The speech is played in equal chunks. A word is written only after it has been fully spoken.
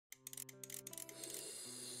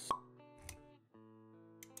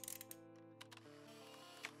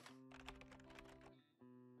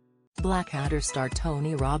Blackadder star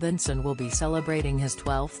Tony Robinson will be celebrating his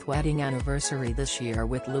 12th wedding anniversary this year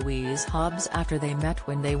with Louise Hobbs after they met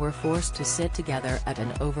when they were forced to sit together at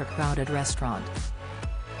an overcrowded restaurant.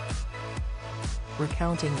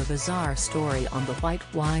 Recounting the bizarre story on the White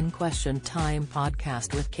Wine Question Time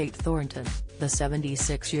podcast with Kate Thornton, the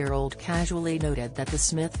 76-year-old casually noted that the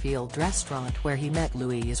Smithfield restaurant where he met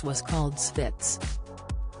Louise was called Spitz.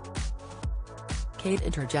 Kate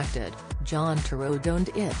interjected, "John Torode owned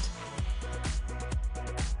it."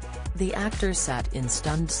 The actor sat in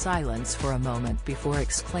stunned silence for a moment before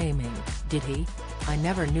exclaiming, "Did he? I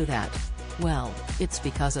never knew that. Well, it's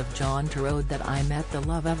because of John Torode that I met the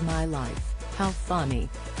love of my life. How funny."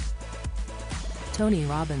 Tony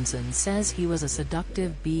Robinson says he was a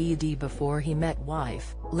seductive BD before he met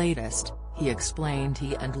wife. Latest, he explained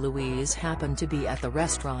he and Louise happened to be at the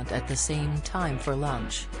restaurant at the same time for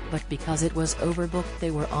lunch, but because it was overbooked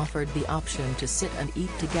they were offered the option to sit and eat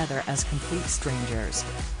together as complete strangers.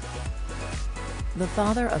 The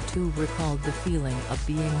father of two recalled the feeling of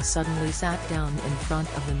being suddenly sat down in front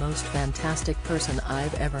of the most fantastic person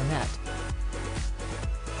I've ever met.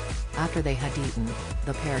 After they had eaten,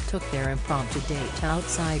 the pair took their impromptu date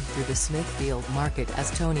outside through the Smithfield market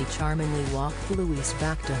as Tony charmingly walked Louise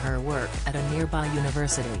back to her work at a nearby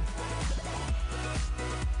university.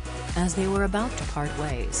 As they were about to part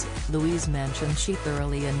ways, Louise mentioned she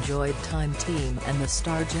thoroughly enjoyed Time Team and the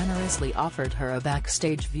star generously offered her a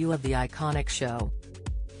backstage view of the iconic show.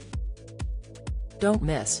 Don't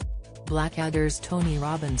miss. Blackadder's Tony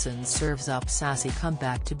Robinson serves up sassy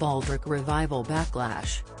comeback to Baldrick revival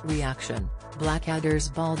backlash. Reaction: Blackadder's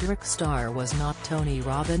Baldrick star was not Tony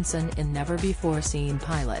Robinson in never-before-seen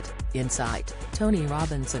pilot. Insight: Tony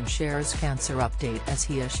Robinson shares cancer update as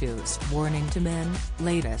he issues warning to men.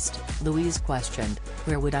 Latest, Louise questioned,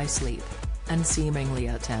 "Where would I sleep?" And seemingly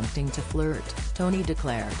attempting to flirt, Tony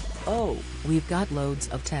declared, "Oh, we've got loads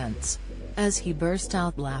of tents," as he burst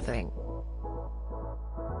out laughing.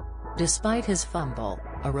 Despite his fumble,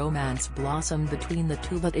 a romance blossomed between the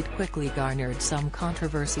two, but it quickly garnered some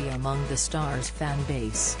controversy among the star's fan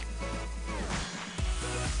base.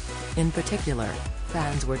 In particular,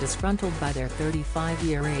 fans were disgruntled by their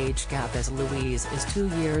 35-year age gap as Louise is 2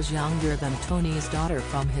 years younger than Tony's daughter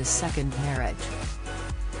from his second marriage.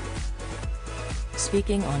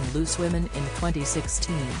 Speaking on Loose Women in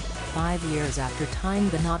 2016, 5 years after tying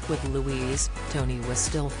the knot with Louise, Tony was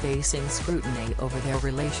still facing scrutiny over their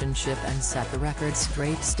relationship and set the record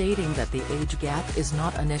straight, stating that the age gap is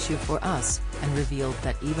not an issue for us, and revealed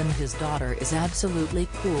that even his daughter is absolutely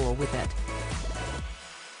cool with it.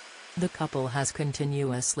 The couple has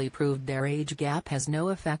continuously proved their age gap has no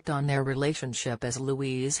effect on their relationship as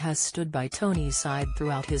Louise has stood by Tony's side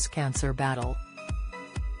throughout his cancer battle.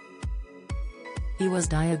 He was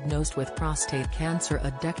diagnosed with prostate cancer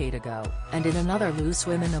a decade ago, and in another Loose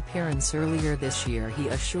Women appearance earlier this year he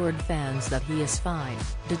assured fans that he is fine,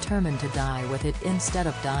 determined to die with it instead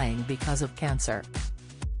of dying because of cancer.